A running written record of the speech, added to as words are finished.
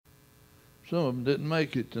Some of them didn't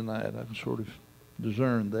make it tonight. I can sort of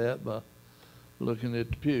discern that by looking at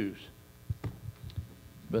the pews.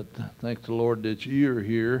 But thank the Lord that you're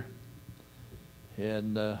here.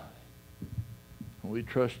 And we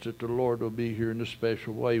trust that the Lord will be here in a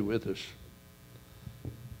special way with us.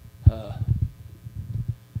 I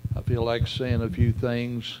feel like saying a few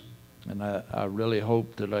things, and I really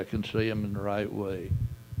hope that I can say them in the right way.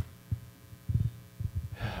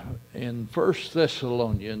 In 1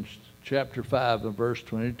 Thessalonians chapter 5 and verse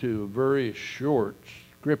 22, a very short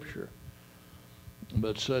scripture,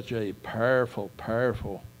 but such a powerful,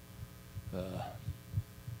 powerful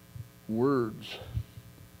words.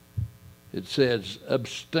 It says,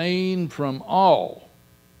 abstain from all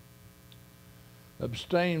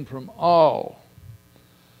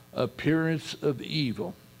appearance of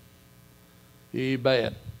evil.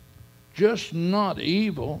 Amen. Just not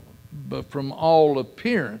evil, but from all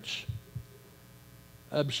appearance.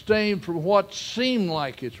 Abstain from what seemed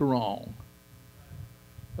like it's wrong.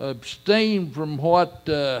 Abstain from what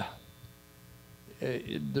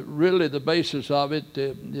really the basis of it,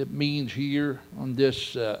 it means here on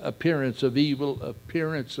this appearance of evil,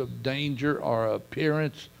 appearance of danger, or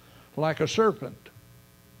appearance like a serpent.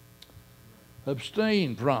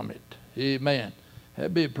 Abstain from it. Amen.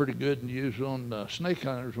 That'd be pretty good news on snake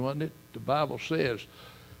hunters, wouldn't it? The Bible says,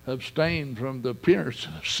 abstain from the appearance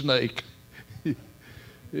of a snake.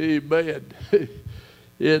 Amen.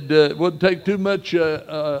 It wouldn't take too much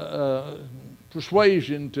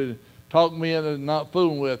persuasion to talk me into not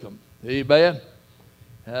fooling with them. Amen.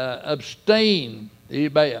 Abstain.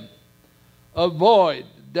 Amen. Avoid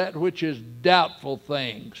that which is doubtful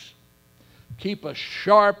things. Keep a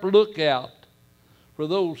sharp lookout for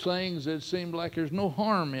those things that seem like there's no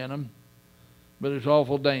harm in them, but it's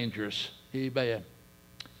awful dangerous. Amen.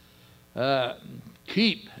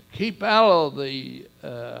 Keep out of the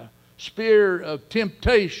sphere of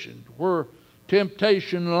temptation, where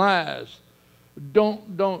temptation lies.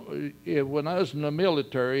 When I was in the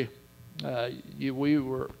military, we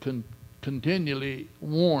were continually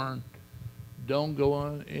warned, don't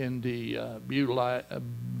go in the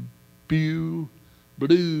blue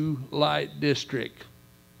light district.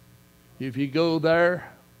 If you go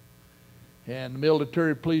there and the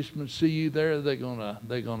military policemen see you there, they're gonna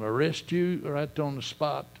arrest you right on the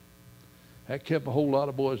spot. That kept a whole lot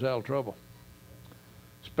of boys out of trouble,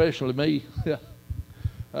 especially me.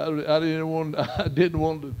 I didn't want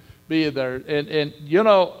to be there. And you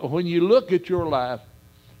know, when you look at your life,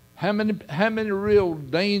 how many real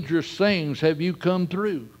dangerous things have you come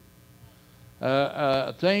through?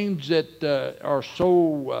 Things that are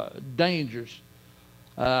so dangerous.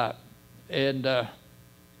 I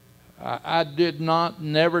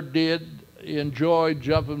never did enjoy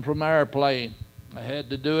jumping from an airplane. I had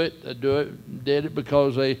to do it. Did it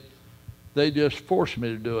because they just forced me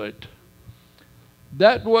to do it.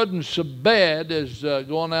 That wasn't so bad as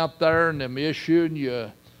going out there and them issuing you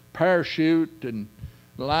a parachute and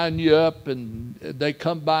line you up, and they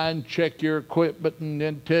come by and check your equipment and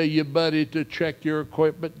then tell your buddy to check your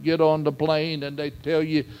equipment, get on the plane, and they tell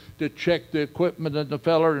you to check the equipment of the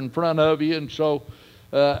feller in front of you. And so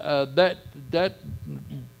that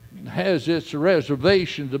has its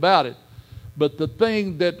reservations about it. But the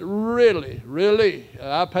thing that really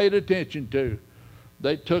I paid attention to,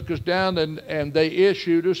 they took us down and they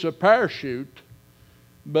issued us a parachute,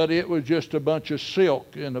 but it was just a bunch of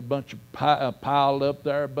silk and a bunch of piled up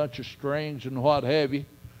there, a bunch of strings and what have you.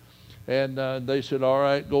 And they said, all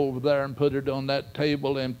right, go over there and put it on that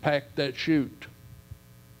table and pack that chute.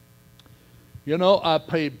 You know, I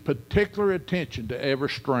paid particular attention to every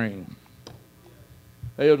string.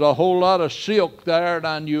 There was a whole lot of silk there, and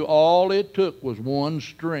I knew all it took was one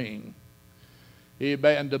string.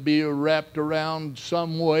 And to be wrapped around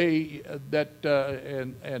some way that,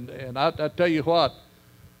 and I tell you what,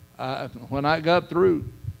 when I got through,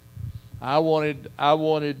 I wanted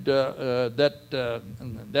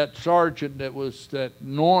that sergeant that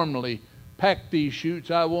normally packed these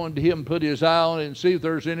chutes, I wanted him to put his eye on it and see if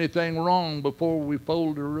there's anything wrong before we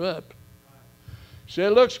folded her up. He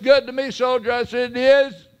said, looks good to me, soldier. I said, it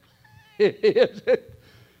is. It is.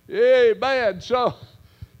 Amen. So,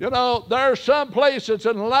 you know, there are some places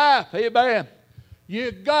in life, amen,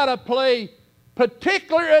 you got to pay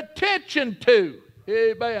particular attention to.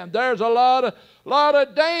 Amen. There's a lot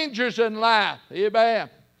of dangers in life. Amen.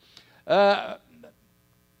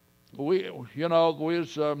 We was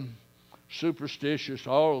superstitious.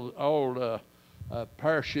 All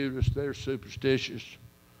parachutists, they're superstitious,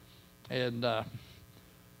 and I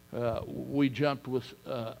jumped with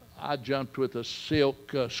a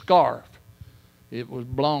silk scarf, It was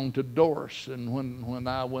belonged to Doris, and when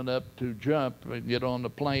I went up to jump and get on the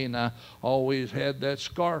plane, I always had that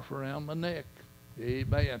scarf around my neck.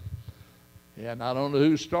 Amen. And I don't know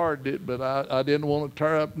who started it, but I didn't want to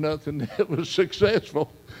tear up nothing that was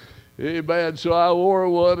successful. Amen. So I wore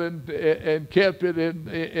one and kept it in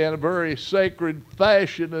a very sacred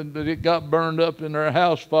fashion, and it got burned up in our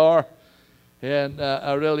house fire. And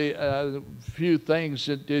I really, a few things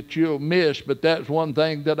that you'll miss, but that's one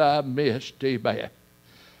thing that I missed. Amen.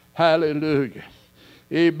 Hallelujah.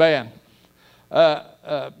 Amen.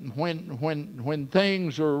 When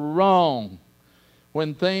things are wrong,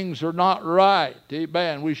 when things are not right,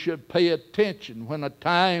 amen, we should pay attention when the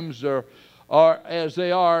times are as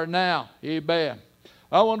they are now. Amen.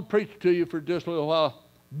 I want to preach to you for just a little while.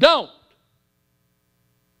 Don't.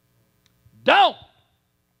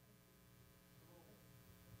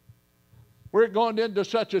 We're going into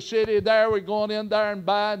such a city there. We're going in there and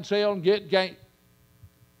buy and sell and get gain.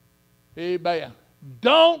 Amen.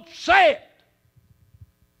 Don't say it.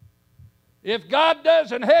 If God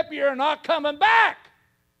doesn't help you, you're not coming back.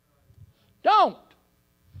 Don't.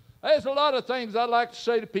 There's a lot of things I'd like to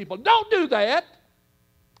say to people. Don't do that.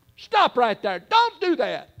 Stop right there. Don't do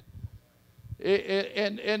that.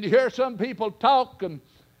 And hear some people talk,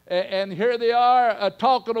 and here they are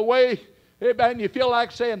talking away, and you feel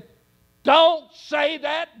like saying, don't say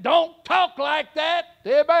that. Don't talk like that.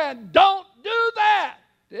 Amen. Don't do that.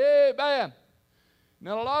 Amen.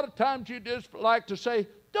 Now, a lot of times you just like to say,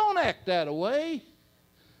 don't act that way.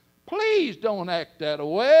 Please don't act that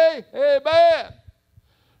way. Amen.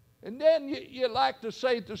 And then you like to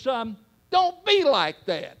say to some, don't be like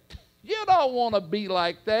that. You don't want to be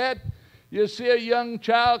like that. You see a young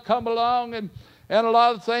child come along and a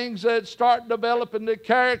lot of things that start developing the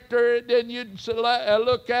character, and then you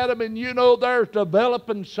look at them and you know they're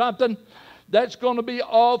developing something that's going to be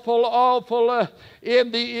awful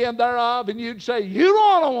in the end thereof, and you'd say, you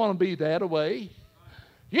don't want to be that way.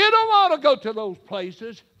 You don't want to go to those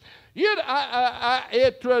places.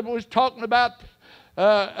 It was talking about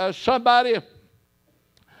somebody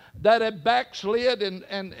that had backslid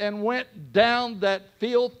and went down that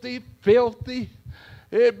filthy,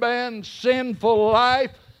 amen, sinful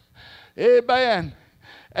life. Amen.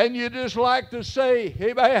 And you just like to say,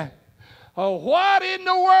 amen, what in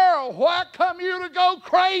the world? Why come you to go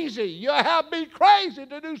crazy? You have to be crazy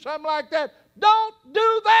to do something like that. Don't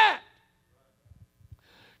do that.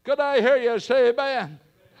 Could I hear you say amen?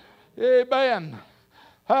 Amen.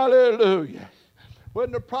 Hallelujah.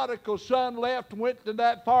 When the prodigal son left and went to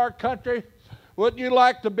that far country, wouldn't you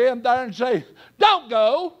like to bend there and say, don't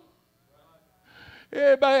go?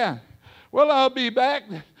 Amen. Well, I'll be back.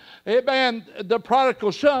 Amen. The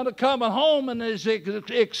prodigal son is coming home, and there's an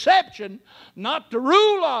exception, not the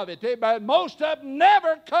rule of it. Amen. Most of them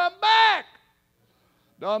never come back.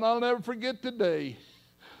 Don, I'll never forget the day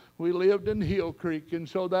we lived in Hill Creek, and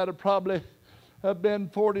so that'll probably have been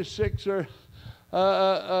 46 or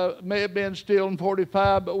may have been still in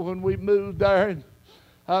 45, but when we moved there, and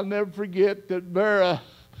I'll never forget that Vera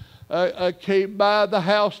came by the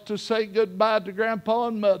house to say goodbye to Grandpa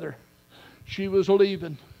and Mother. She was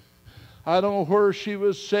leaving. I don't know where she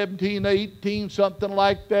was, 17, 18, something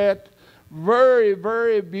like that. Very,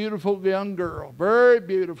 very beautiful young girl. Very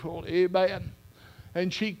beautiful. Amen.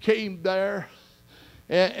 And she came there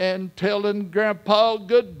and telling Grandpa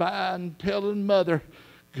goodbye and telling Mother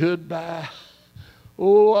goodbye.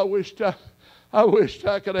 Oh, I wished I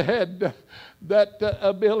could have had that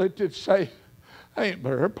ability to say, Aunt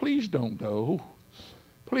Vera, please don't go.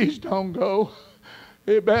 Please don't go.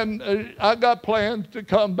 Amen. I got plans to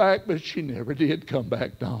come back, but she never did come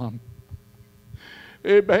back, Don.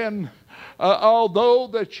 Amen. Although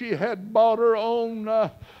that she had bought her own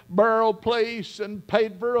burial place and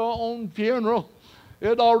paid for her own funeral, it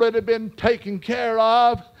had already been taken care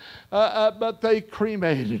of, but they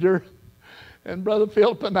cremated her. And Brother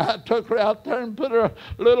Philip and I took her out there and put her a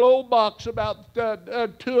little old box about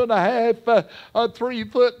 2.5, 3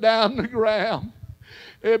 foot down the ground.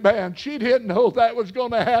 Amen. She didn't know that was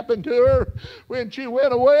going to happen to her. When she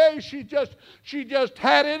went away, she just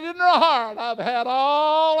had it in her heart. I've had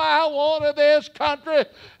all I want of this country,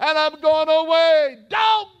 and I'm going away.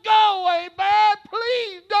 Don't go, amen.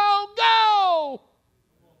 Please don't go.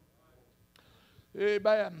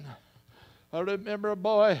 Amen. I remember a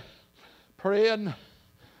boy praying.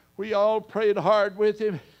 We all prayed hard with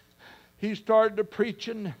him. He started to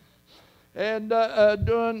preaching and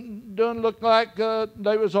doing look like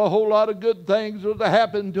there was a whole lot of good things that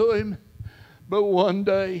happened to him. But one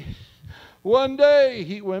day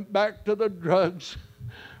he went back to the drugs.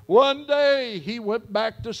 One day he went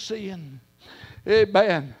back to sin.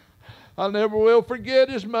 Amen. I never will forget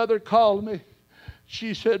his mother called me.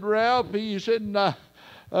 She said, Ralph, he's in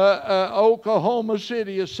Oklahoma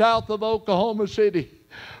City, south of Oklahoma City.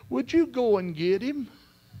 Would you go and get him?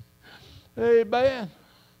 Amen.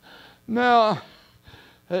 Now,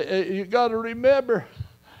 you got to remember,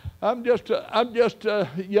 I'm just a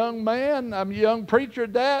young man. I'm a young preacher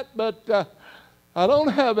at that, but I don't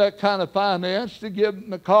have that kind of finance to get in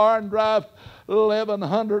the car and drive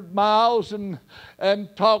 1,100 miles and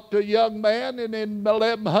talk to a young man and then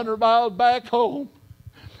 1,100 miles back home.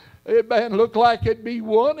 Amen. Looked like it'd be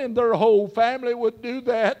one in their whole family would do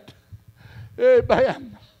that.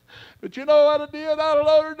 Amen. But you know what I did? I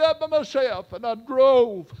loaded up by myself and I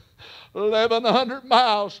drove 1,100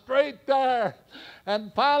 miles straight there.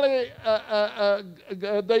 And finally,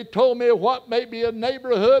 they told me what maybe a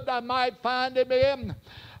neighborhood I might find him in,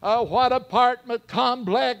 what apartment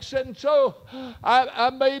complex. And so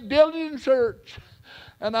I made diligent search.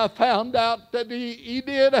 And I found out that he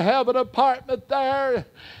did have an apartment there.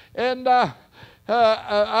 And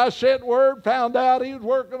I sent word, found out he was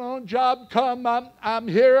working on a job. Come, I'm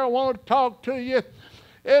here. I want to talk to you.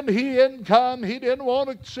 And he didn't come. He didn't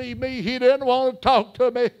want to see me. He didn't want to talk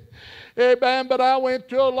to me. Amen. But I went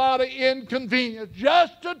through a lot of inconvenience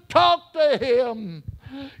just to talk to him.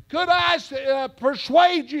 Could I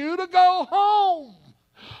persuade you to go home?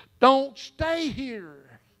 Don't stay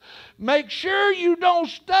here. Make sure you don't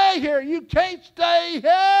stay here. You can't stay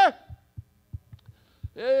here.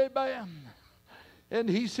 Amen. And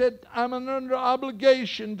he said, I'm under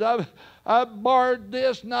obligations. I borrowed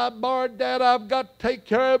this and I borrowed that. I've got to take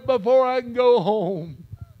care of it before I can go home.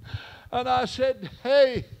 And I said,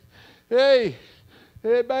 hey,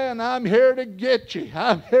 amen, I'm here to get you.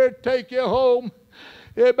 I'm here to take you home.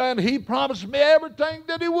 Amen. He promised me everything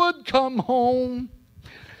that he would come home.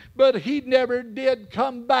 But he never did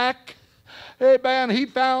come back. Amen. He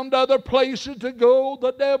found other places to go.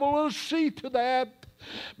 The devil will see to that.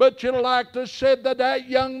 But you'd like to say to that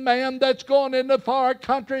young man that's going in the far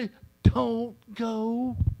country, don't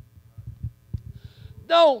go.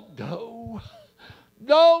 Don't go.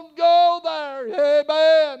 Don't go there.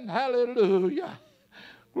 Amen. Hallelujah.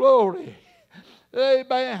 Glory.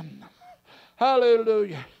 Amen.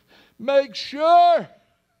 Hallelujah. Make sure,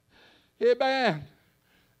 amen,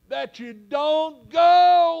 that you don't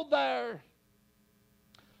go there.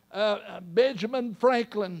 Benjamin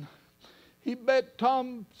Franklin, he met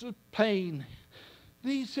Thomas Paine.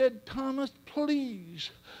 He said, Thomas, please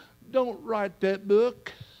don't write that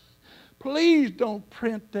book. Please don't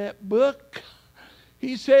print that book.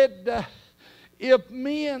 He said, if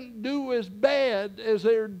men do as bad as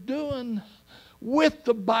they're doing with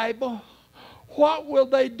the Bible, what will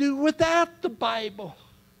they do without the Bible?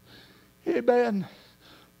 Amen.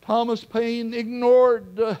 Thomas Paine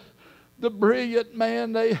ignored the brilliant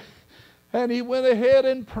man, and he went ahead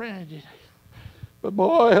and printed it. But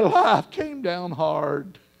boy, life came down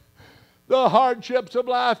hard. The hardships of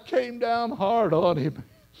life came down hard on him.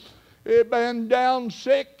 He'd been down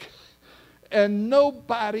sick, and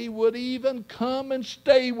nobody would even come and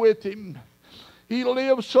stay with him. He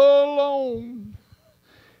lived so alone.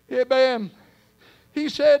 Amen. He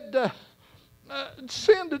said,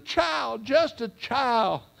 send a child, just a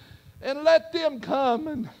child, and let them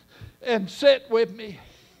come and sit with me.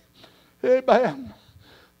 Amen.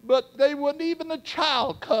 But they wouldn't even a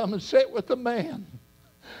child come and sit with a man.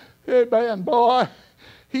 Amen, boy.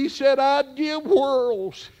 He said, I'd give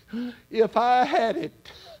worlds if I had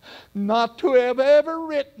it not to have ever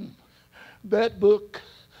written that book,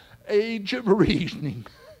 Age of Reasoning.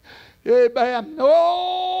 Amen.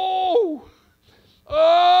 Oh,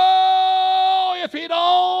 if he'd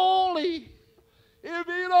only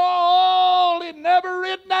never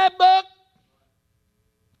written that book.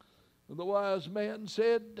 The wise man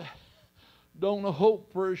said, don't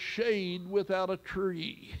hope for a shade without a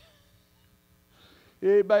tree.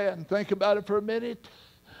 Amen. Think about it for a minute.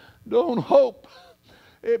 Don't hope,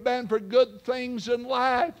 amen, for good things in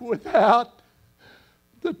life without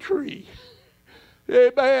the tree.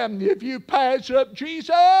 Amen. If you pass up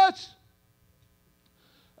Jesus,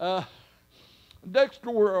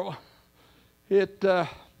 Dexter Worrell,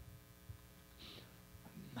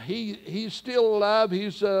 he's still alive.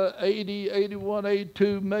 He's 80, 81,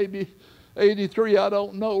 82, maybe 83. I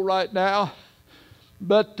don't know right now.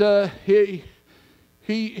 But he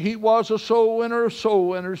was a soul winner of soul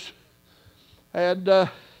winners. And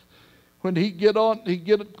when he'd get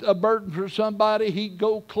a burden for somebody, he'd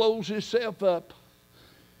go close himself up.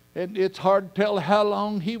 And it's hard to tell how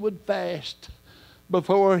long he would fast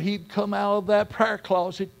before he'd come out of that prayer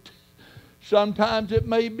closet. Sometimes it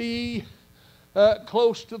may be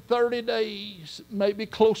close to 30 days, maybe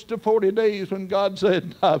close to 40 days, when God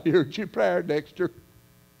said, I've heard your prayer, Dexter.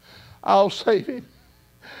 I'll save him.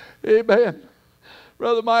 Amen.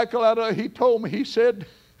 Brother Michael, he told me, he said,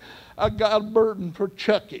 I got a burden for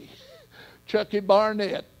Chucky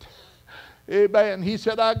Barnett. Amen. He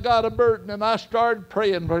said, I got a burden, and I started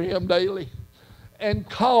praying for him daily and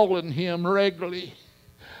calling him regularly.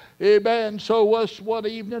 Amen. So one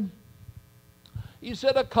evening, he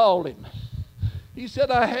said, I called him. He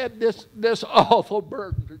said, I had this awful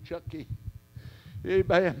burden for Chucky.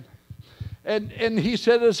 Amen. And he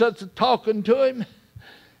said, as I was talking to him,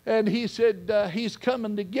 and he said, he's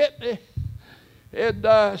coming to get me. And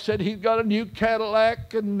said he's got a new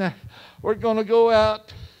Cadillac, and we're going to go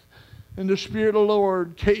out. And the Spirit of the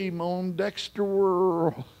Lord came on Dexter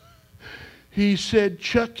Worrell. He said,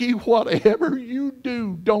 Chucky, whatever you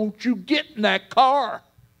do, don't you get in that car.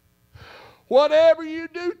 Whatever you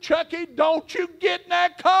do, Chucky, don't you get in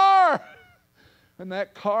that car. And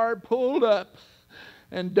that car pulled up.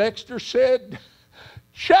 And Dexter said,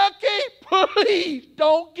 Chucky, please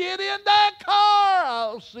don't get in that car.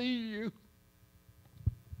 I'll see you.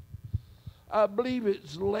 I believe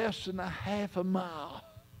it's less than a half a mile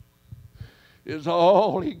is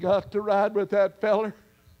all he got to ride with that feller.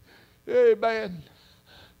 Amen.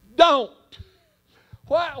 Don't.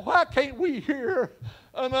 Why can't we hear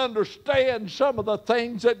and understand some of the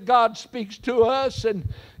things that God speaks to us and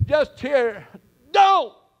just hear,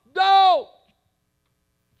 don't.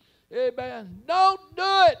 Amen. Don't do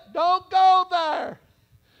it. Don't go there.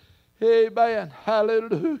 Amen.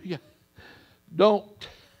 Hallelujah. Don't.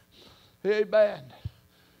 Amen.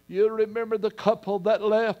 You remember the couple that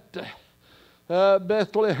left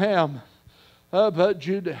Bethlehem of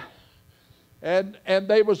Judah. And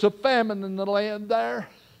there was a famine in the land there.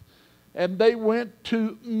 And they went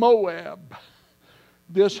to Moab.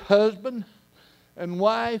 This husband and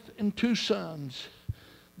wife and 2 sons.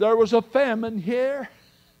 There was a famine here,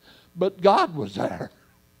 but God was there.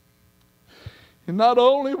 And not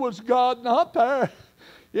only was God not there,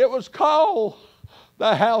 it was called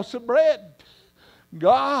the house of bread.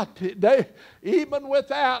 God, even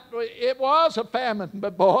without, it was a famine,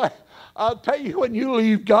 but boy, I'll tell you, when you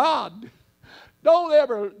leave God, don't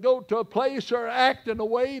ever go to a place or act in a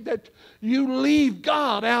way that you leave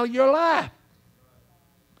God out of your life.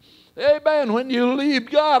 Amen. When you leave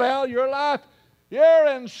God out of your life, you're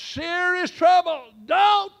in serious trouble.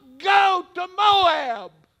 Don't go to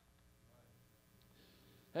Moab.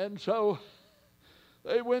 And so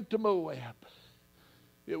they went to Moab.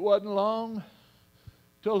 It wasn't long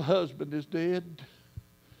till husband is dead.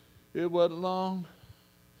 It wasn't long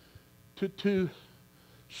till 2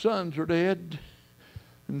 sons are dead.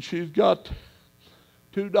 And she's got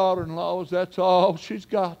 2 daughter-in-laws. That's all she's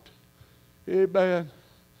got. Amen.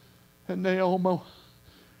 And Naomi,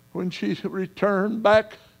 when she returned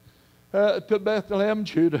back to Bethlehem,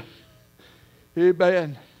 Judah,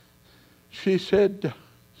 amen, she said,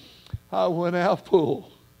 I went out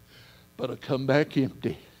full, but I come back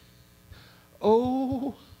empty.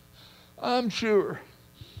 Oh, I'm sure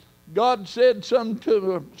God said something to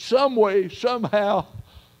her some way, somehow,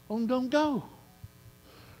 oh, don't go.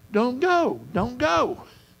 Don't go. Don't go.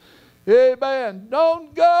 Amen.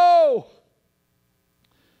 Don't go.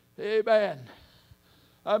 Amen.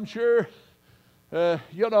 I'm sure, there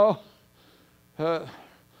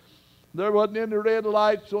wasn't any red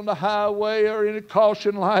lights on the highway or any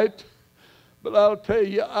caution light. But I'll tell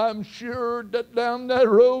you, I'm sure that down that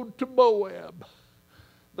road to Moab,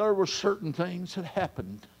 there were certain things that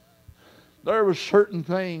happened. There were certain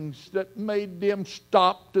things that made them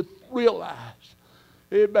stop to realize,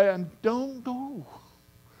 amen, don't go.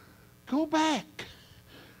 Go back.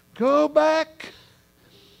 Go back.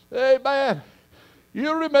 Amen.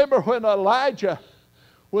 You remember when Elijah,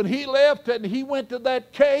 when he left and he went to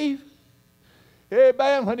that cave?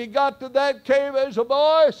 Amen. When he got to that cave, there's a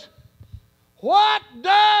voice. What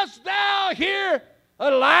dost thou here,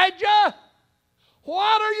 Elijah?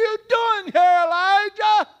 What are you doing here,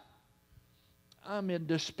 Elijah? I'm in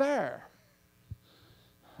despair.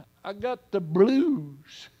 I got the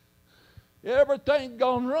blues. Everything's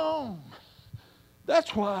gone wrong.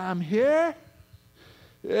 That's why I'm here.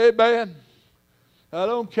 Amen. I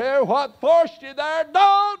don't care what forced you there.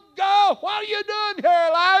 Don't go. What are you doing here,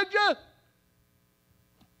 Elijah?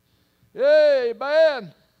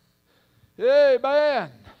 Amen.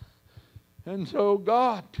 Amen. And so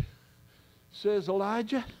God says,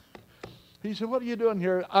 Elijah, he said, what are you doing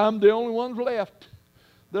here? I'm the only one left.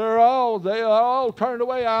 They are all turned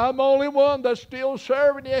away. I'm the only one that's still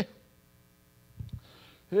serving you.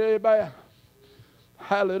 Amen.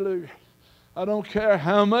 Hallelujah. I don't care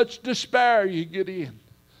how much despair you get in.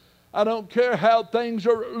 I don't care how things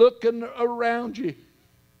are looking around you.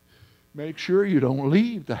 Make sure you don't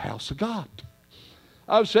leave the house of God.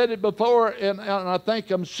 I've said it before, and I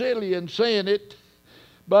think I'm silly in saying it,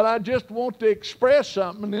 but I just want to express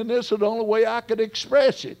something, and this is the only way I could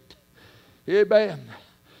express it. Amen.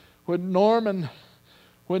 When Norman,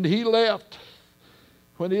 when he left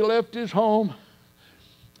his home,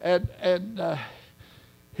 and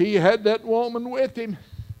he had that woman with him,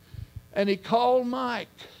 and he called Mike.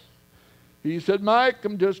 He said, Mike,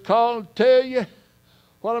 I'm just calling to tell you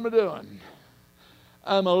what I'm doing.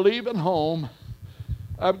 I'm leaving home.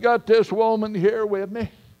 I've got this woman here with me,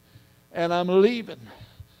 and I'm leaving.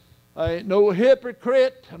 I ain't no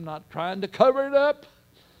hypocrite. I'm not trying to cover it up.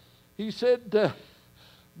 He said,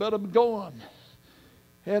 but I'm going.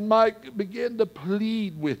 And Mike began to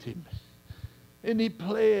plead with him. And he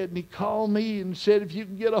pled, and he called me and said, if you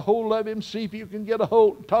can get a hold of him, see if you can get a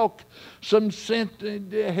hold and talk some sense in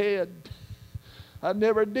the head. I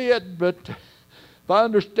never did, but if I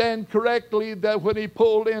understand correctly, that when he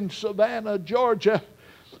pulled in Savannah, Georgia,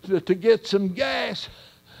 to get some gas,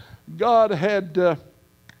 God had,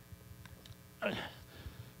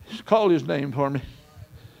 call his name for me,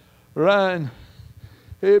 Ryan,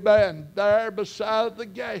 amen, there beside the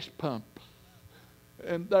gas pump.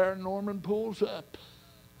 And there Norman pulls up.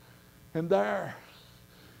 And there,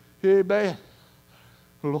 amen,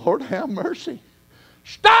 Lord have mercy.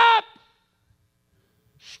 Stop!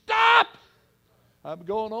 Stop! I'm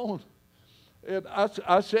going on. And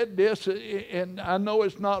I said this, and I know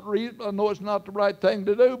it's not reasonable, I know it's not the right thing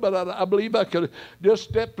to do, but I believe I could have just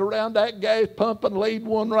stepped around that gas pump and laid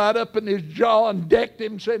one right up in his jaw and decked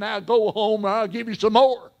him and said, now go home or I'll give you some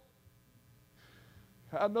more.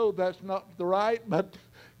 I know that's not the right, but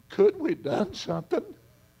could we done something?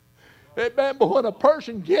 Amen. But when a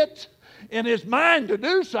person gets in his mind to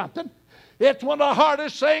do something, it's one of the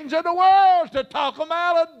hardest things in the world to talk them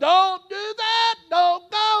out of. Don't do that.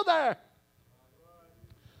 Don't go there.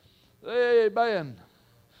 Amen.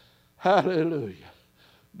 Hallelujah.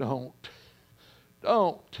 Don't.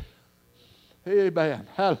 Amen.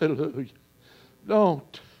 Hallelujah.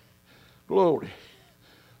 Don't. Glory.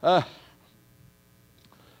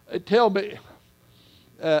 They tell me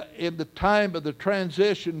in the time of the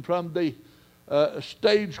transition from the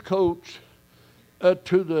stagecoach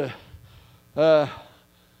to the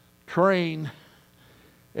train,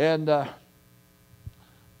 and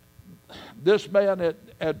this man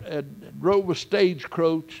had drove a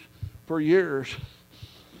stagecoach for years,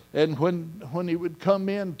 and when he would come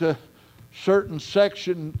into certain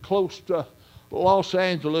section close to Los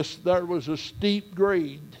Angeles, there was a steep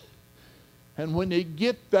grade. And when they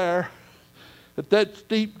get there at that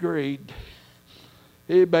steep grade,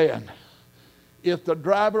 amen, if the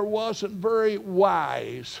driver wasn't very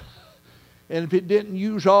wise, and if he didn't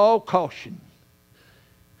use all caution,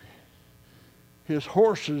 his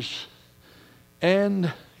horses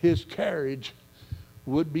and his carriage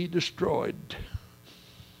would be destroyed.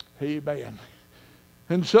 Amen.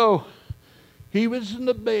 And so he was in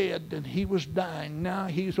the bed and he was dying. Now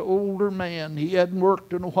he's an older man. He hadn't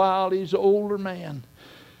worked in a while. He's an older man.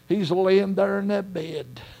 He's laying there in that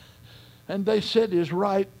bed. And they said his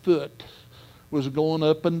right foot was going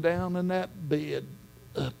up and down in that bed.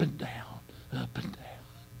 Up and down, up and down.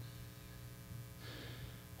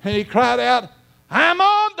 And he cried out, I'm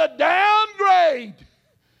on the downgrade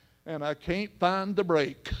and I can't find the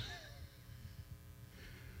brake.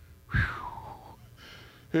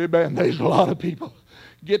 Amen. There's a lot of people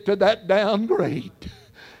get to that downgrade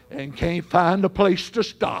and can't find a place to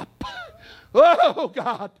stop. Oh,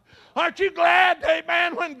 God. Aren't you glad,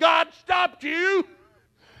 amen, when God stopped you?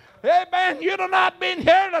 Amen. You'd have not been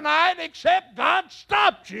here tonight except God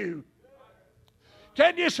stopped you.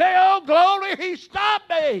 Can you say, oh, glory, He stopped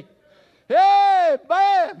me?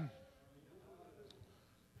 Amen.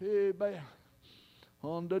 Amen.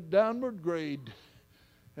 On the downward grade,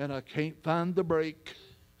 and I can't find the brake.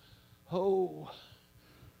 Oh,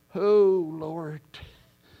 Lord.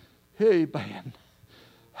 Amen.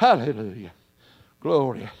 Hallelujah.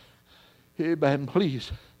 Glory. Amen.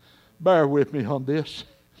 Please bear with me on this.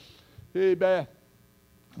 Amen.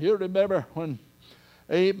 You remember when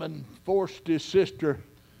Amon forced his sister,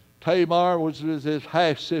 Tamar was his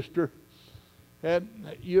half-sister, and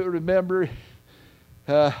you remember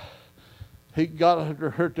he got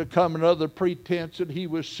her to come under pretense that he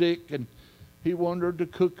was sick, and he wanted her to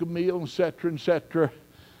cook a meal, etc., etc.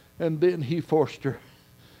 And then he forced her.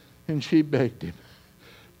 And she begged him,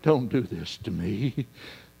 don't do this to me.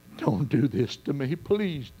 Don't do this to me.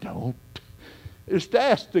 Please don't. is to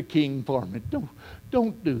ask the king for me.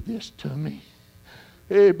 Don't do this to me.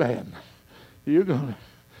 Amen. You're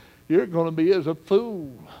gonna be as a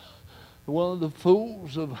fool, one of the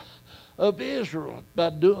fools of Israel, by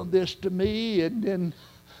doing this to me, and then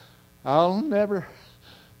I'll never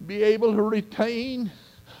be able to retain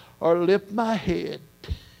or lift my head.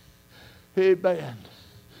 Amen.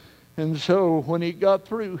 And so when he got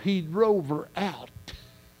through, he drove her out.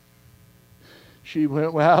 She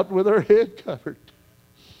went out with her head covered.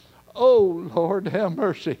 Oh, Lord, have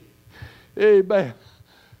mercy. Amen.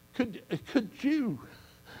 Could you,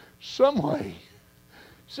 some way,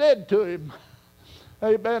 said to him,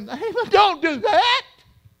 amen, don't do that.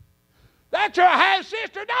 That's your half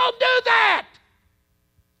sister. Don't do that.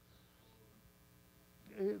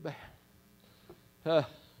 Amen.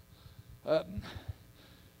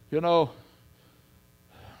 You know,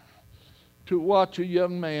 to watch a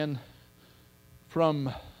young man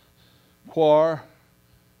from choir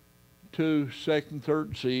to second,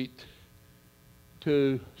 third seat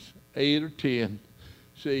to 8 or 10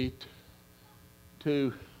 seat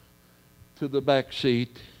to the back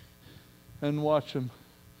seat and watch them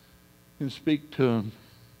and speak to them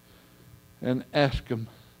and ask them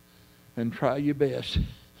and try your best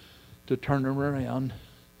to turn them around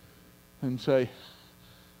and say,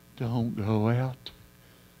 don't go out.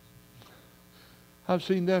 I've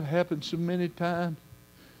seen that happen so many times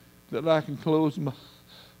that I can close my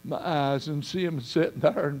eyes and see them sitting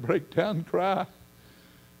there and break down and cry,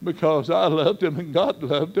 because I loved him and God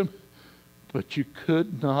loved him, but you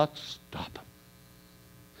could not stop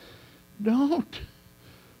him.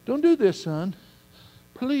 Don't do this, son.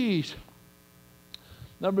 Please.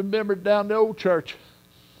 I remember down the old church,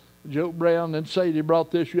 Joe Brown and Sadie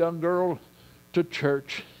brought this young girl to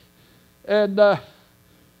church. And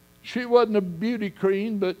she wasn't a beauty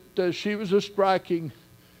queen, but she was a striking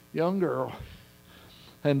young girl.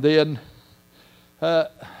 And then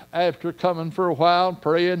after coming for a while and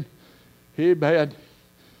praying, then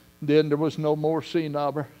there was no more seen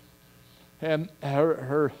of her. And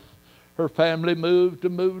her family moved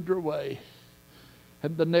her away.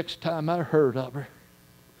 And the next time I heard of her,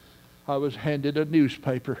 I was handed a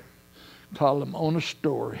newspaper column on a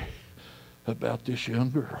story about this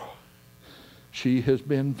young girl. She has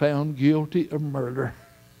been found guilty of murder.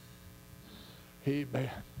 Amen.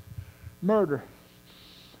 Murder.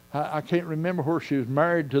 I can't remember where she was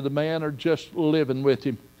married to the man or just living with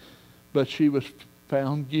him, but she was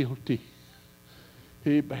found guilty.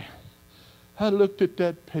 Amen. I looked at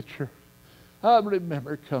that picture. I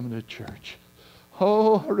remember coming to church.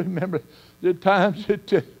 Oh, I remember the times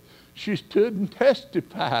that she stood and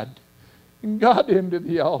testified and got into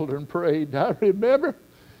the altar and prayed. I remember,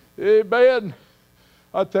 amen,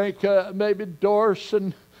 I think maybe Doris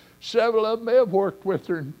and several of them may have worked with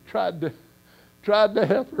her and tried to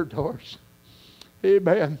help her, Doris.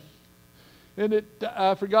 Amen. And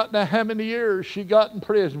I forgot now how many years she got in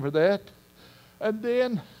prison for that. And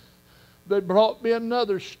then they brought me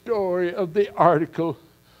another story of the article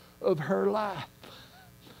of her life.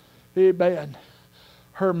 Amen.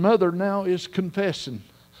 Her mother now is confessing,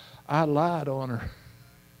 I lied on her.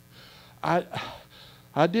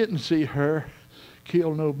 I didn't see her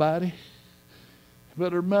kill nobody,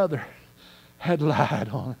 but her mother had lied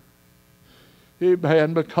on her.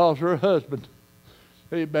 Amen. Because her husband,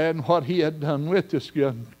 amen, what he had done with this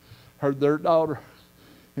young, their daughter,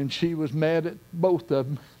 and she was mad at both of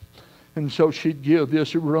them. And so she'd give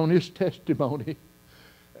this erroneous testimony.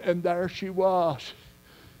 And there she was.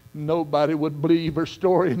 Nobody would believe her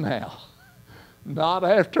story now. Not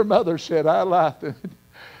after mother said, I lied.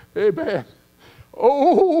 Amen.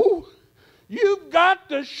 Oh, you've got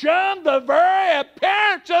to shun the very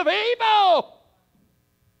appearance of evil.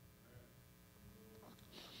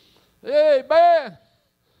 Amen.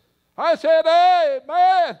 I said,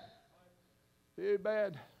 amen.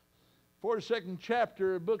 Amen. 42nd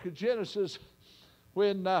chapter of the book of Genesis,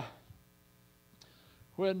 when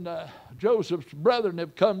Joseph's brethren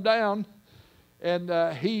have come down, and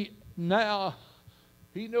he knows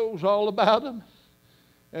all about them,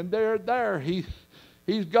 and they're there.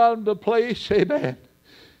 He's got them to a place, amen.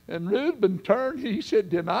 And Reuben turned, he said,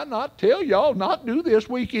 did I not tell y'all not do this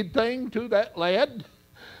wicked thing to that lad?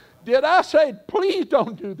 Did I say, please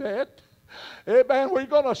don't do that? Amen. We're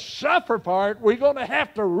going to suffer for it. We're going to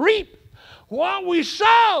have to reap what we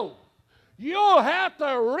sow. You'll have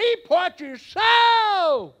to reap what you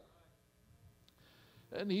sow.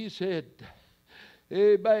 And he said,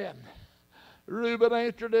 amen. Reuben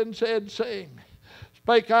answered and said, saying,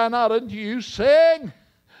 spake I not unto you, saying,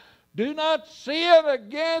 do not sin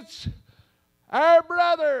against our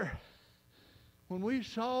brother. when we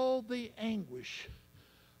saw the anguish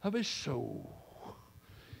of his soul,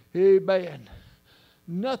 amen,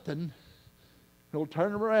 nothing, he'll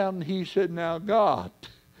turn around and he said, now God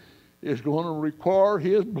is going to require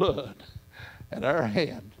his blood at our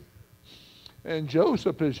hand. And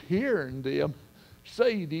Joseph is hearing them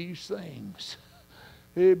say these things.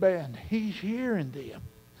 Amen. He's hearing them.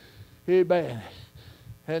 Amen.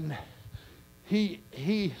 And he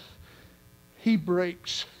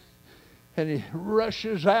breaks and he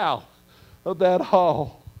rushes out of that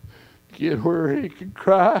hall, get where he can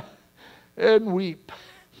cry and weep.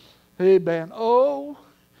 Amen. Oh,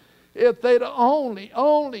 if they'd only,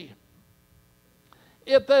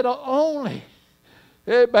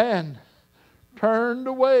 amen, turned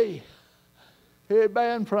away,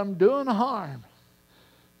 amen, from doing harm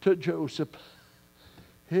to Joseph.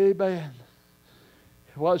 Amen.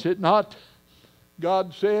 Was it not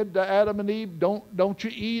God said to Adam and Eve, don't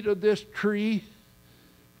you eat of this tree?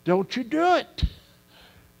 Don't you do it.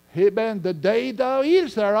 Amen. The day thou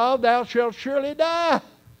eatest thereof, thou shalt surely die.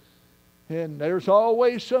 And there's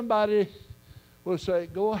always somebody will say,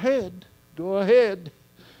 go ahead, go ahead.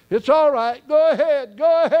 It's all right, go ahead,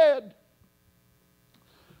 go ahead.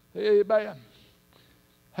 Amen.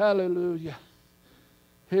 Hallelujah.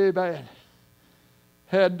 Amen.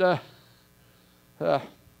 And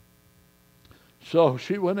so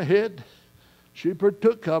she went ahead. She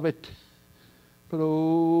partook of it. But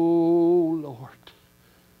oh, Lord,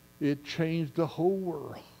 it changed the whole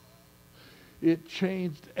world. It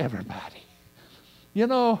changed everybody. You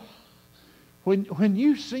know, when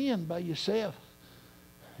you sin by yourself,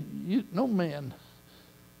 no man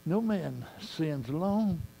sins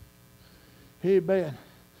alone. Amen.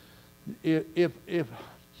 If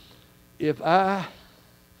I'll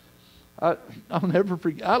never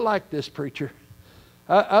forget. I liked this preacher.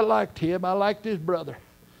 I liked him. I liked his brother.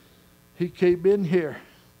 He came in here.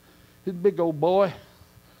 He's a big old boy,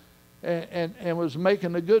 and was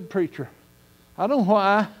making a good preacher. I don't know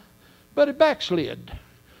why, but he backslid.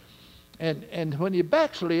 And when he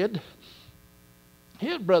backslid,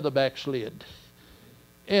 his brother backslid,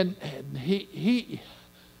 and he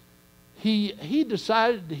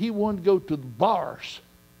decided he wanted to go to the bars.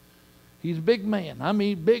 He's a big man. I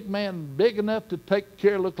mean, big man, big enough to take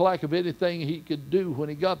care, look like, of anything he could do when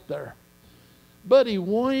he got there. But he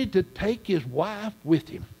wanted to take his wife with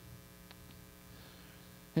him.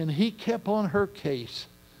 And he kept on her case.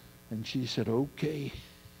 And she said, okay.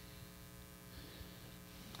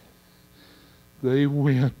 They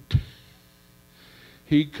went.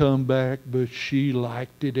 He come back, but she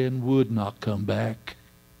liked it and would not come back.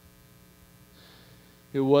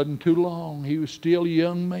 It wasn't too long. He was still a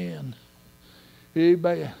young man.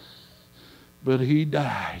 Amen. But he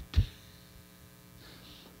died.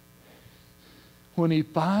 When he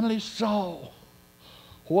finally saw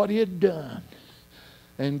what he had done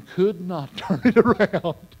and could not turn it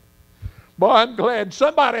around. Boy, I'm glad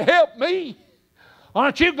somebody helped me.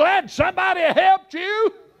 Aren't you glad somebody helped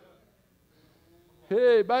you?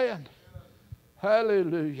 Amen.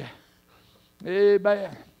 Hallelujah.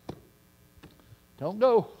 Amen. Don't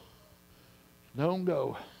go. Don't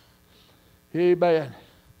go. Amen.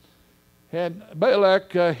 And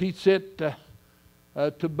Balak, he said to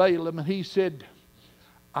Balaam, and he said,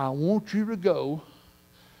 I want you to go,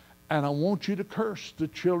 and I want you to curse the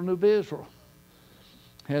children of Israel.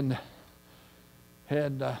 And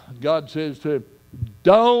God says to him,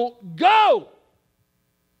 don't go.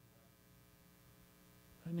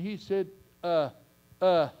 And he said,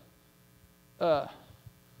 and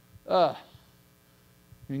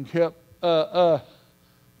kept, God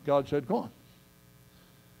said, go on.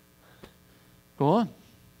 Go on.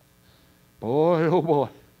 Boy, oh boy.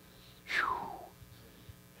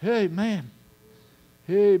 Whew. Amen.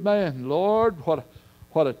 Amen. Lord, what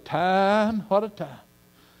a time, what a time.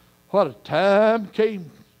 What a time came.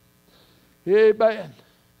 Amen.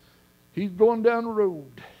 He's going down the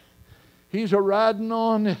road. He's a-riding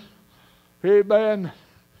on, amen.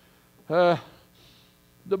 The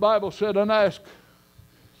Bible said, and ask.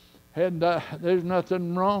 And there's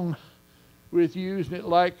nothing wrong with using it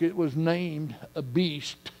like it was named a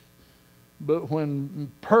beast. But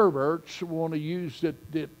when perverts want to use it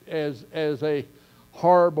as a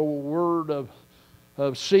horrible word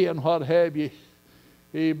of sin, what have you,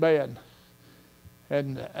 amen.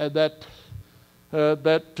 And that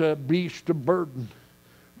beast of burden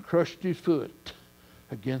crushed his foot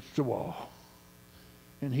against the wall.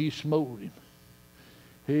 And he smote him.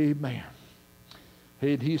 Amen.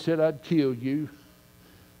 And he said, I'd kill you.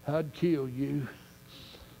 I'd kill you.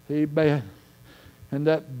 Amen. And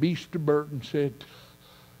that beast of burden said,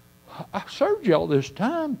 I served you all this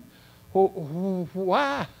time.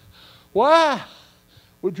 Why? Why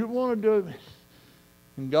would you want to do it?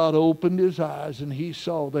 And God opened his eyes and he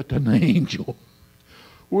saw that an angel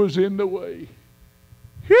was in the way.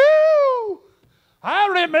 Whew! I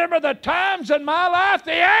remember the times in my life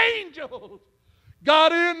the angels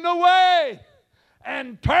got in the way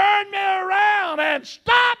and turned me around and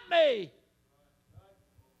stopped me.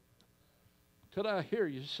 Could I hear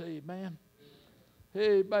you say amen?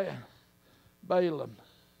 Hey, Balaam.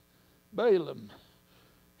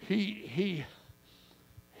 He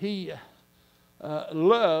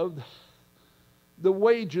loved the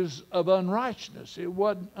wages of unrighteousness. It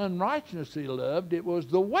wasn't unrighteousness he loved, it was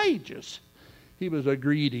the wages. He was a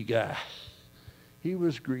greedy guy. He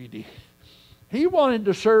was greedy. He wanted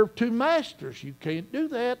to serve two masters. You can't do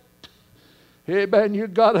that. Amen. You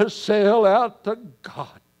got to sell out to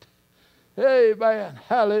God. Amen.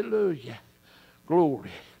 Hallelujah.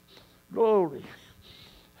 Glory. Glory.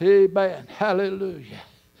 Amen. Hallelujah.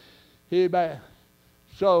 Amen.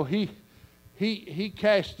 So he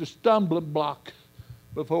cast a stumbling block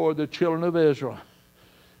before the children of Israel.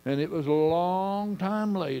 And it was a long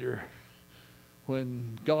time later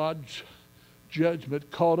when God's judgment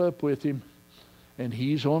caught up with him and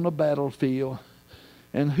he's on the battlefield.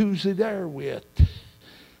 And who's he there with?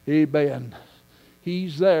 Amen.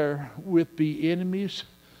 He's there with the enemies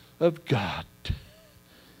of God.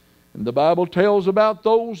 And the Bible tells about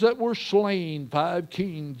those that were slain, 5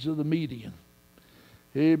 kings of the Median.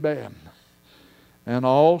 Amen. And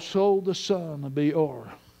also the son of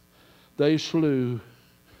Beor, they slew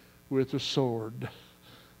with a sword.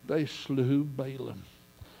 They slew Balaam.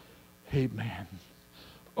 Amen.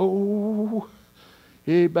 Oh,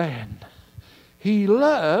 amen. He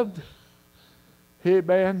loved,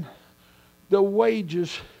 amen, the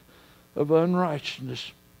wages of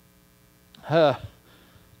unrighteousness. I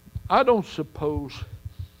don't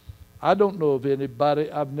know of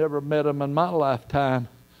anybody, I've never met them in my lifetime,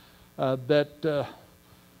 that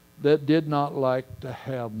did not like to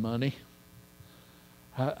have money.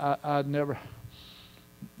 I never,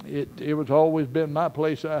 it was always been my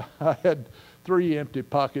place. I had 3 empty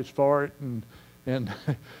pockets for it and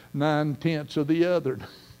 9/10 of the other.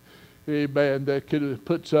 Amen. That could have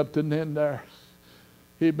put something in there.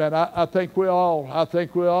 Amen. I think we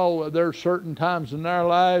all, there are certain times in our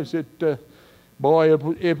lives that, boy,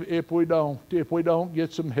 if we don't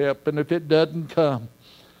get some help, and if it doesn't come,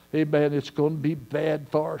 amen, it's going to be bad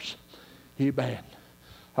for us. Amen.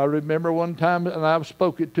 I remember one time, and I've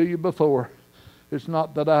spoken it to you before. It's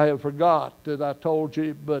not that I have forgot that I told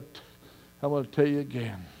you, but I want to tell you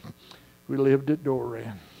again. We lived at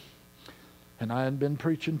Doran, and I hadn't been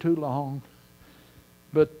preaching too long,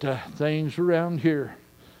 but things around here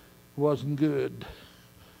wasn't good.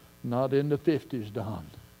 Not in the 50s, Don.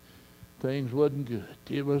 Things wasn't good.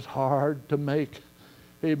 It was hard to make,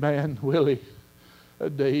 amen, Willie, a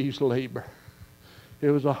day's labor.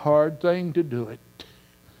 It was a hard thing to do it.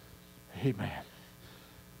 Amen.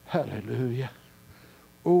 Hallelujah.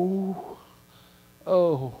 Oh.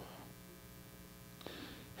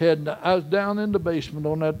 I was down in the basement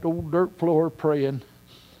on that old dirt floor praying,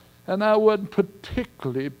 and I wasn't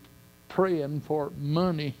particularly praying for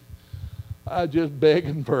money. I was just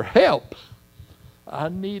begging for help. I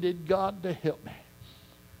needed God to help me.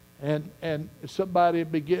 And somebody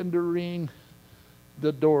began to ring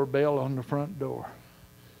the doorbell on the front door.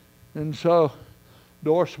 And so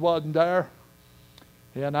Doris wasn't there,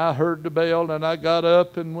 and I heard the bell, and I got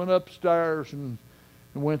up and went upstairs and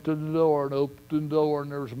went to the door and opened the door,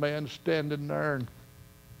 and there was a man standing there, and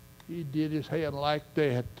he did his hand like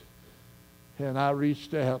that. And I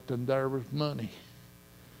reached out, and there was money.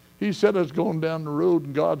 He said I was going down the road,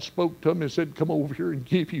 and God spoke to him and said, come over here and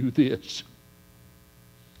give you this.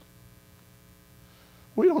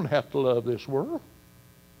 We don't have to love this world.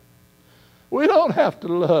 We don't have to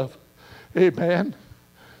love, amen,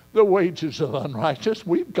 the wages of unrighteousness.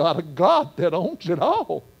 We've got a God that owns it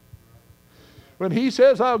all. When he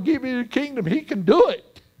says, I'll give you the kingdom, he can do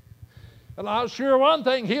it. And I'll assure one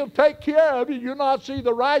thing, he'll take care of you. You'll not see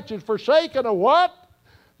the righteous forsaken or what?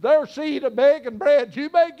 Their seed of begging bread. You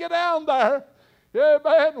may get down there,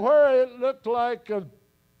 amen, where it looked like, in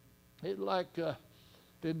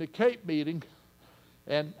the Cape meeting,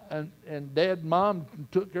 and Dad and Mom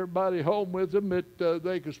took everybody home with them that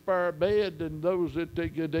they could spare a bed, and those that they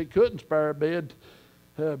couldn't spare a bed,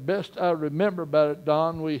 best I remember about it,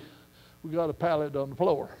 Don, we got a pallet on the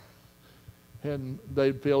floor, and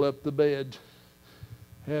they'd fill up the beds.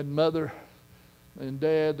 And Mother and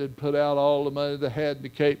Dad had put out all the money they had in the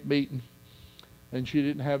Cape meeting, and she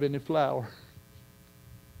didn't have any flour.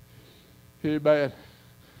 Amen.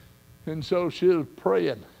 And so she was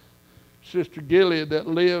praying. Sister Gilly that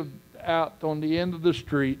lived out on the end of the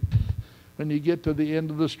street. When you get to the end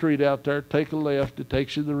of the street out there, take a left. It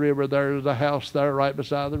takes you to the river. There's a house there right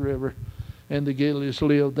beside the river. And the Gillys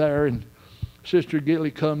lived there. And Sister Gilly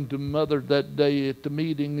come to Mother that day at the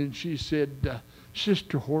meeting, and she said,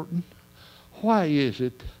 Sister Horton, why is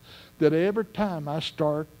it that every time I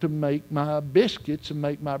start to make my biscuits and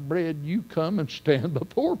make my bread, you come and stand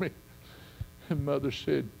before me? And Mother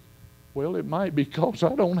said, well, it might be because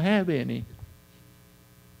I don't have any.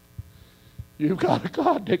 You've got a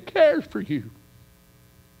God that cares for you.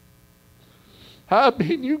 I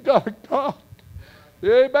mean, you've got a God.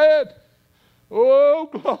 Amen. Oh,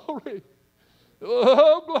 glory.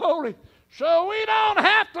 Oh, glory. So we don't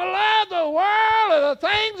have to love the world or the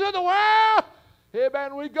things of the world.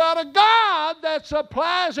 Amen. We got a God that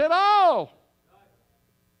supplies it all.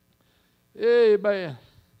 Amen.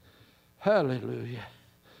 Hallelujah.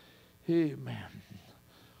 Amen.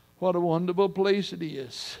 What a wonderful place it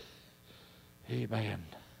is. Amen.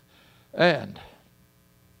 And,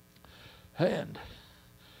 amen.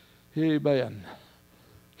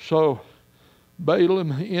 So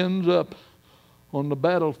Balaam ends up on the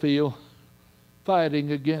battlefield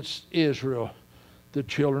fighting against Israel, the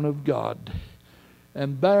children of God.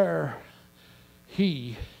 And there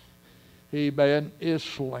he, amen, is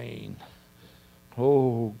slain.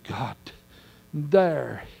 Oh God.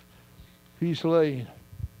 There he's slain.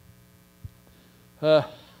 I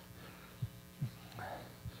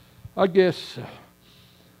guess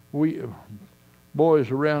we boys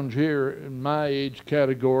around here in my age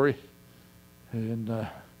category, and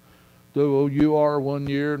though you are 1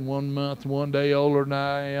 year and 1 month, 1 day older than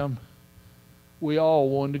I am, we all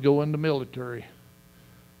wanted to go in the military.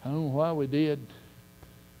 I don't know why we did.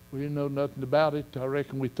 We didn't know nothing about it. I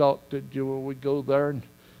reckon we thought that we'd go there and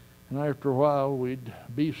after a while we'd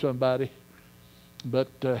be somebody. But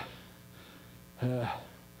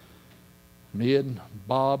me and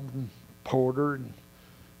Bob and Porter and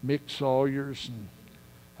Mick Sawyers, and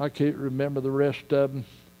I can't remember the rest of them,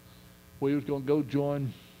 we was going to go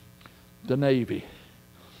join the Navy.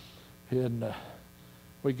 And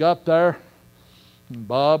we got there, and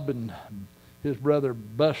Bob and his brother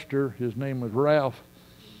Buster, his name was Ralph,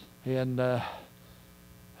 and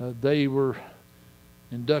they were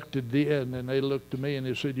inducted in, and they looked at me and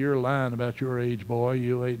they said, you're lying about your age, boy.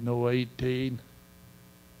 You ain't no 18.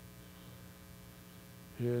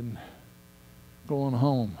 And going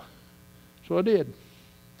home. So I did.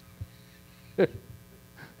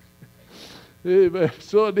 Amen.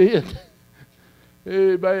 So I did.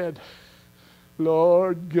 Amen.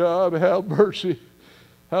 Lord God, have mercy.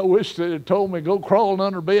 I wish they had told me go crawling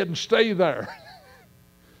under bed and stay there.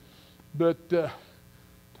 But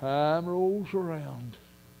time rolls around.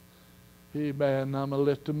 Amen. I'm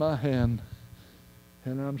lifting my hand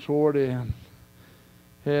and I'm sworn in.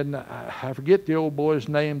 And I forget the old boy's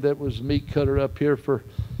name that was meat cutter up here for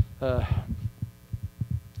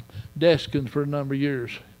Deskins for a number of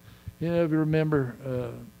years. You know, if you remember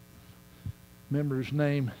his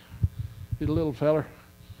name, he's a little feller.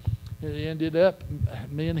 And he ended up,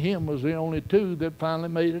 me and him was the only two that finally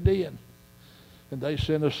made it in. And they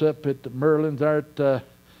sent us up at the Merlin there at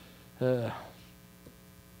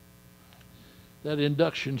that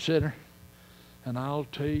induction center. And I'll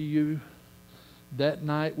tell you, that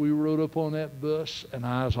night we rode up on that bus, and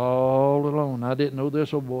I was all alone. I didn't know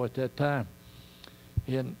this old boy at that time.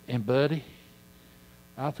 And buddy,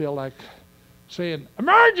 I felt like saying,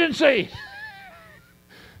 emergency!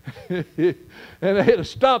 And I had to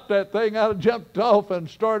stop that thing. I jumped off and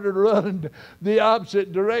started running the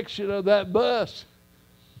opposite direction of that bus.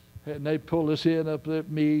 And they pulled us in up at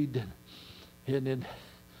Meade. And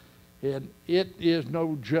it is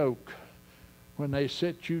no joke when they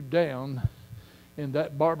sit you down in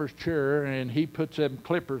that barber's chair and he puts them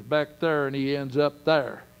clippers back there and he ends up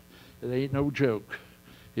there. It ain't no joke.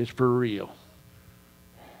 It's for real.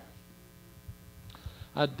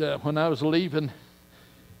 When I was leaving,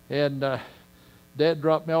 and Dad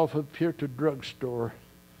dropped me off up here at the drugstore,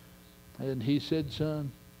 and he said,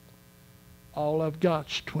 son, all I've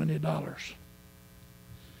got's $20.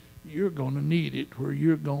 You're going to need it where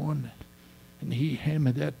you're going. And he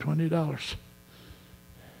handed me that $20.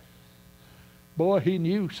 Boy, he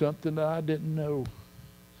knew something that I didn't know.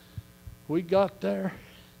 We got there,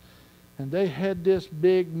 and they had this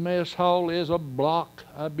big mess hall. Is a block.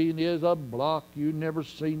 I mean, is a block. You never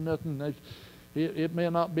seen nothing. It may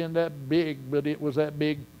not been that big, but it was that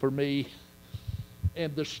big for me.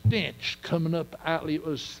 And the stench coming up out, it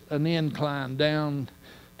was an incline down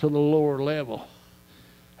to the lower level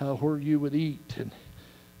where you would eat. And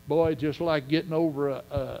boy, just like getting over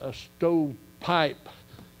a stove pipe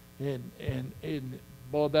And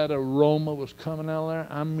boy, that aroma was coming out there.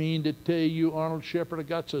 I mean to tell you, Arnold Shepherd, I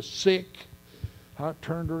got so sick. I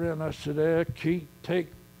turned around and I said, I can't take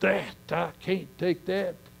that. I can't take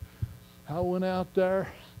that. I went out there.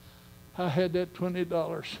 I had that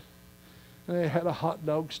 $20. And they had a hot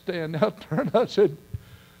dog stand out there. And I said,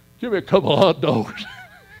 give me a couple of hot dogs.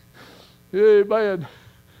 Hey, man,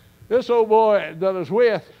 this old boy that I was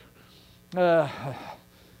with,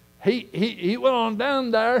 he went on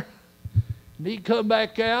down there. And he come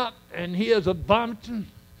back out, and he is a vomiting.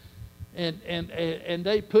 And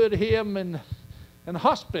they put him in the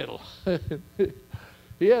hospital.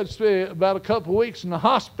 He had to spend about a couple of weeks in the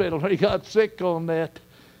hospital. He got sick on that.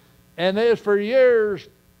 And there's for years,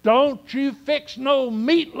 don't you fix no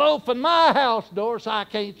meatloaf in my house, Doris. I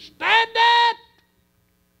can't stand it.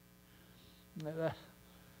 And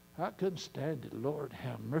I couldn't stand it. Lord,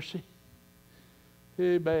 have mercy.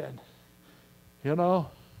 Amen. You know,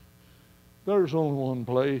 there's only one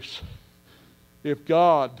place. If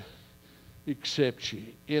God accepts you,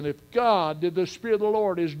 and if God, the Spirit of the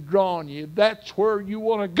Lord is drawing you, that's where you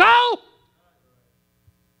want to go.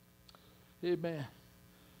 Amen.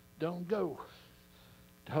 Don't go.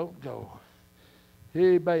 Don't go.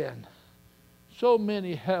 Amen. So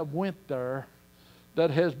many have went there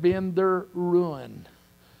that has been their ruin.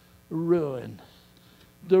 Ruin.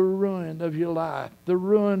 The ruin of your life. The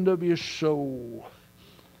ruin of your soul.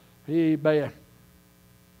 Amen.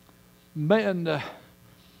 Man,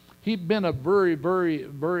 he'd been a very, very,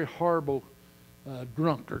 very horrible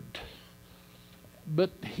drunkard.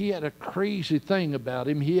 But he had a crazy thing about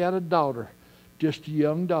him. He had a daughter, just a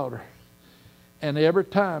young daughter. And every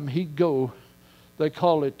time he'd go, they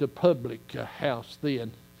call it the public house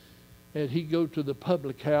then. And he'd go to the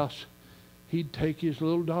public house, he'd take his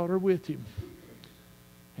little daughter with him.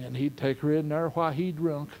 And he'd take her in there while he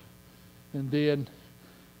drunk. And then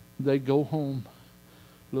they'd go home.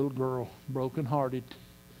 Little girl, broken-hearted.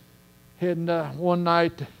 And one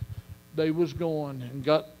night they was going and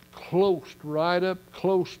got close, right up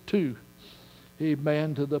close to,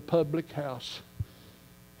 amen, to the public house.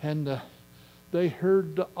 And they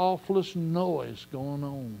heard the awfulest noise going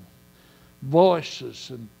on. Voices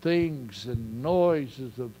and things and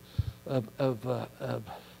noises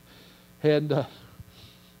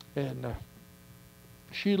and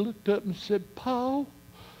she looked up and said, Paul,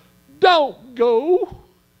 don't go.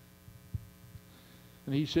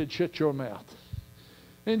 And he said, shut your mouth.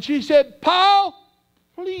 And she said, Paul,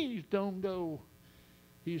 please don't go.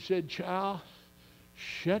 He said, child,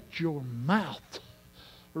 shut your mouth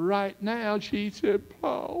right now. She said,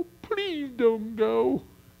 Paul, please don't go.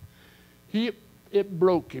 It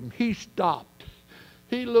broke him. He stopped.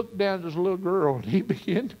 He looked down at his little girl and he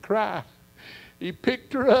began to cry. He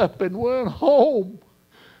picked her up and went home.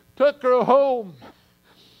 Took her home.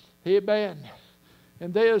 Amen.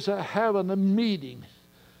 And they was having a meeting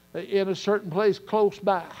in a certain place close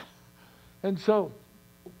by. And so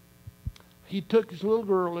he took his little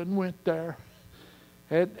girl and went there.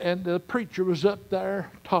 And the preacher was up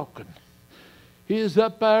there talking. He was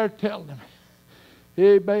up there telling him,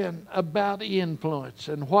 amen, about influence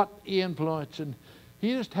and what influence. And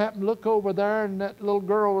he just happened to look over there, and that little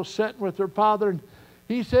girl was sitting with her father. And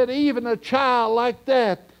he said, even a child like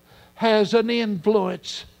that has an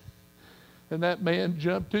influence. And that man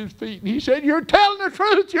jumped to his feet and he said, you're telling the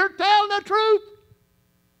truth. You're telling the truth.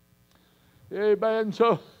 Amen.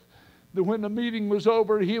 So when the meeting was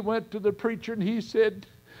over, he went to the preacher and he said,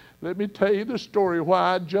 let me tell you the story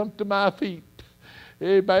why I jumped to my feet.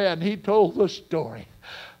 Amen. He told the story.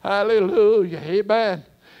 Hallelujah. Amen.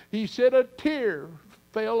 He said a tear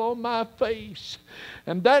fell on my face.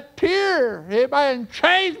 And that tear, amen,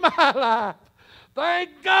 changed my life.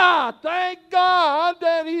 Thank God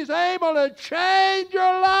that He's able to change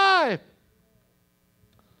your life.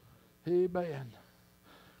 Amen.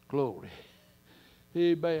 Glory.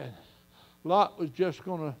 Amen. Lot was just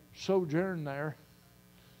going to sojourn there.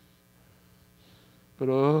 But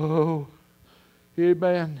oh,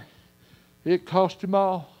 amen, it cost him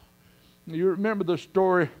all. You remember the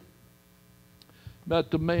story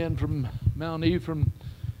about the man from Mount Ephraim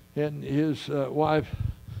and his wife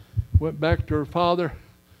went back to her father,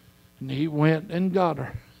 and he went and got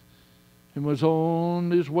her and was on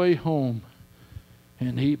his way home,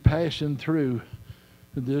 and he passing through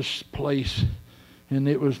this place, and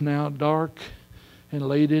it was now dark and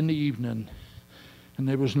late in the evening, and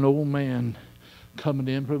there was an old man coming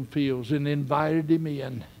in from fields and invited him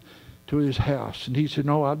in to his house. And he said,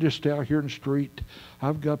 no, I'll just stay out here in the street.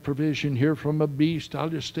 I've got provision here from a beast. I'll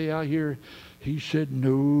just stay out here. He said,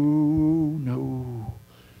 no.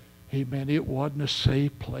 Amen. It wasn't a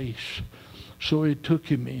safe place. So he took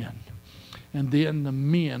him in. And then the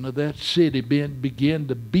men of that city began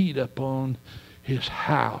to beat upon his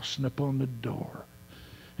house and upon the door.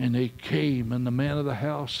 And they came, and the man of the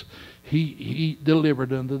house, he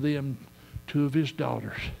delivered unto them 2 of his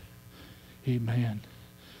daughters. Amen.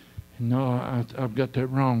 No, I've got that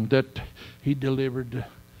wrong. That he delivered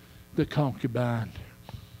the concubine.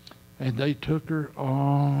 And they took her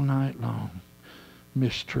all night long,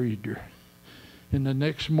 mistreated her. And the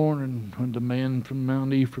next morning, when the man from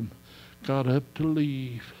Mount Ephraim got up to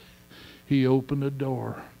leave, he opened the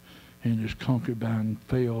door, and his concubine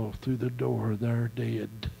fell through the door there dead.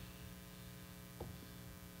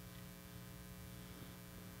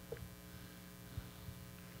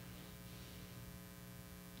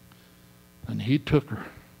 And he took her,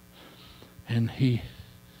 and he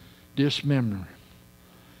dismembered her,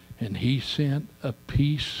 and he sent a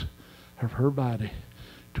piece of her body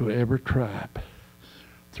to every tribe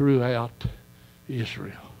throughout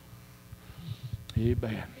Israel.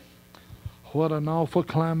 Amen. What an awful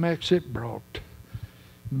climax it brought.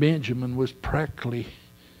 Benjamin was practically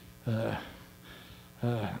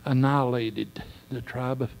annihilated, the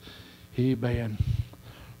tribe of Amen.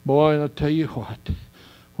 Boy, I'll tell you what,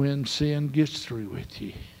 when sin gets through with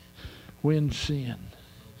you, when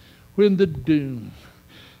the doom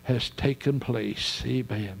has taken place,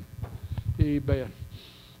 amen. Amen.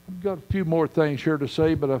 I've got a few more things here to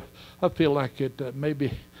say, but I feel like it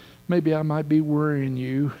maybe I might be worrying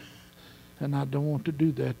you, and I don't want to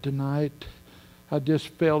do that tonight. I just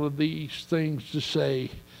felt of these things to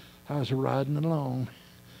say. I was riding along,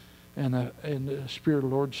 and the Spirit of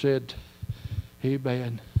the Lord said,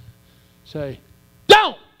 amen, say,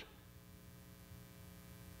 don't!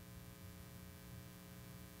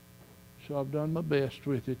 So I've done my best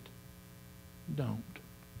with it. Don't.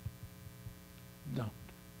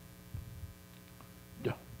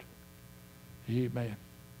 Amen.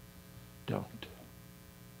 Don't.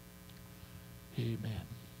 Amen.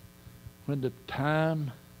 When the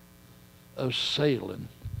time of sailing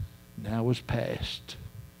now was past,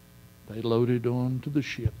 they loaded on to the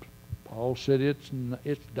ship. Paul said it's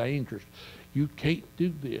dangerous. You can't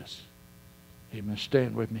do this. Amen.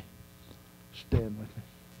 Stand with me. Stand with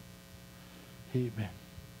me. Amen.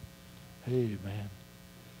 Amen.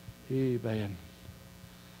 Amen.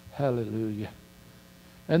 Hallelujah.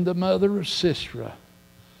 And the mother of Sisera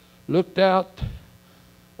looked out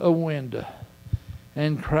a window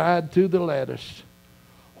and cried through the lattice,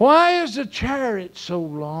 why is the chariot so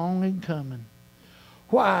long in coming?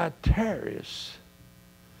 Why tarries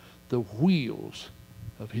the wheels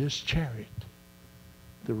of his chariot?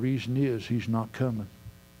 The reason is he's not coming.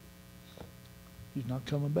 He's not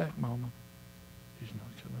coming back, Mama. He's not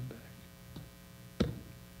coming back.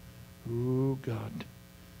 Oh, God.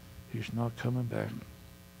 He's not coming back.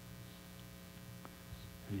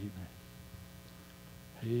 Amen.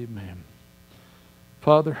 Amen.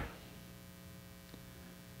 Father,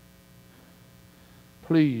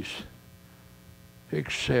 please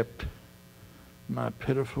accept my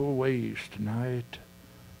pitiful ways tonight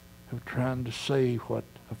of trying to say what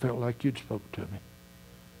I felt like you'd spoke to me.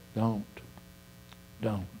 Don't.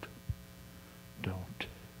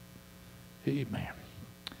 Amen.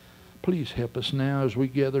 Please help us now as we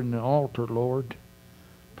gather in the altar, Lord.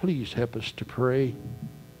 Please help us to pray.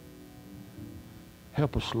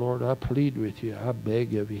 Help us, Lord. I plead with you. I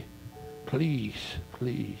beg of you. Please,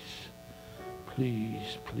 please,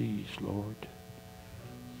 please, please, Lord.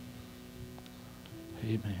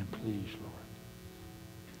 Amen. Please, Lord.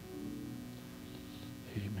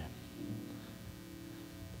 Amen.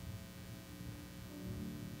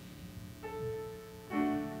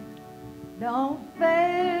 Don't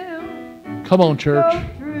fail. Come on, church.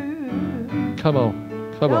 Come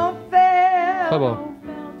on. Come on. Don't fail. Come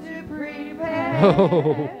on. To prepare.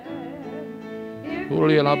 Oh.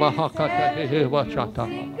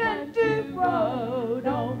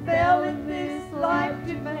 Don't fail in this life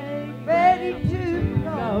to make ready to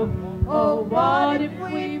go. Oh, what if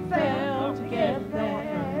we fail to get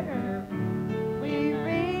there? We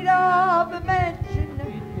read of a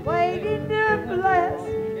mansion waiting to bless,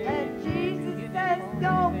 and Jesus has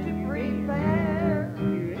gone to prepare.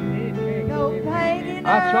 No pain in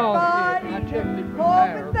our body, I checked it from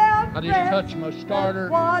or there. without I just touched my starter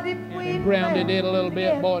what if we and grounded fail it a little to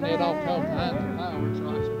bit, get boy, and it all there? comes behind the power. So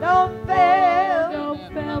I said, Don't fail.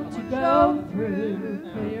 Don't fail to go through.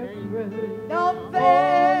 Don't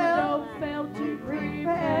fail. Don't fail to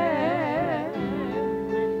Prepare.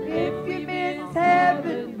 If you miss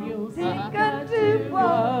heaven, you'll sink unto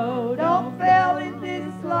woe. Don't fail in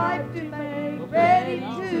this life to make ready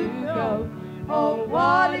to go. Oh,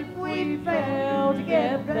 what if we fail to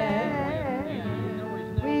get there?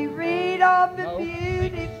 of the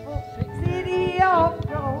beautiful city of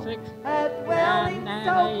gold, a dwelling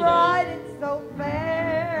so bright and so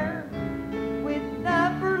fair, with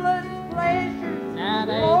numberless pleasures,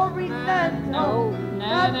 glories untold.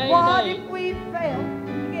 But what if we fail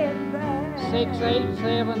to get there? 6, 8,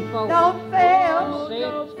 7, 4. Don't fail 6,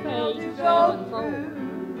 8, to 7, go 4.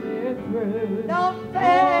 through. Don't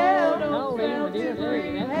fail No, to leave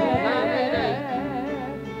it in there.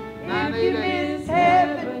 prepare. If you miss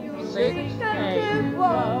heaven, you'll sink unto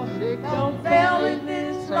woe. Don't fail in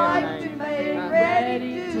this life to make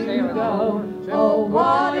ready to go. Oh,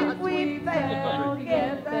 what if we fail to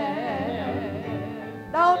get there?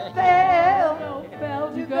 Don't fail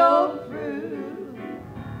to go through.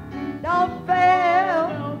 Don't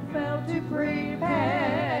fail to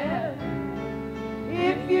prepare.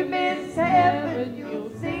 If you miss heaven,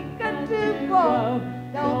 you'll sink unto woe.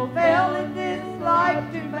 Don't fail in this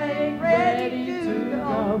life to make ready to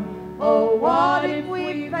go. Oh, what if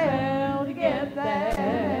we fail to get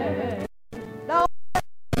there? Don't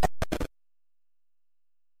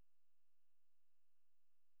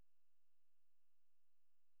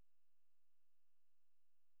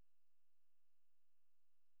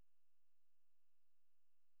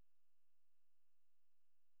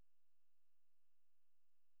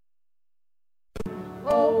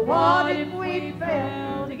Oh, what if we fail